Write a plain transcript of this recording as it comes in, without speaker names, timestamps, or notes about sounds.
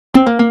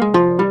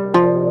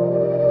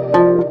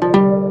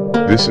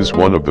This is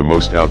one of the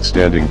most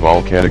outstanding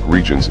volcanic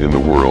regions in the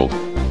world,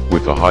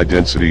 with a high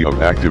density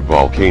of active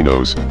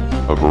volcanoes,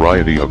 a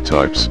variety of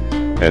types,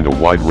 and a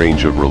wide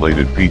range of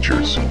related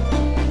features.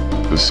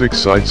 The 6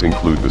 sites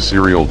include the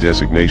serial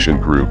designation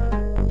group,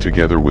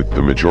 together with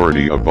the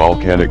majority of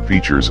volcanic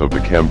features of the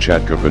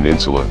Kamchatka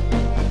Peninsula.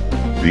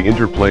 The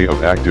interplay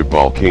of active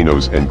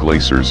volcanoes and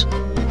glaciers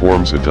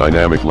forms a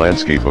dynamic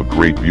landscape of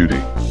great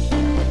beauty.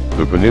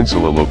 The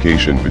peninsula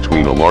location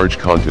between a large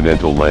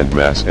continental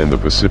landmass and the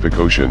Pacific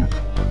Ocean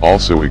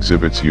also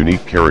exhibits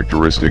unique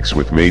characteristics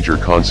with major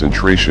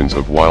concentrations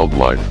of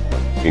wildlife,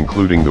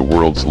 including the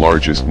world's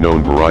largest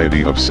known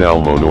variety of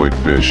salmonoid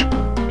fish,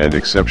 and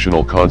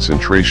exceptional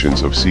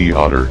concentrations of sea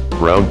otter,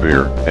 brown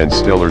bear, and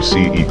stellar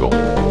sea eagle.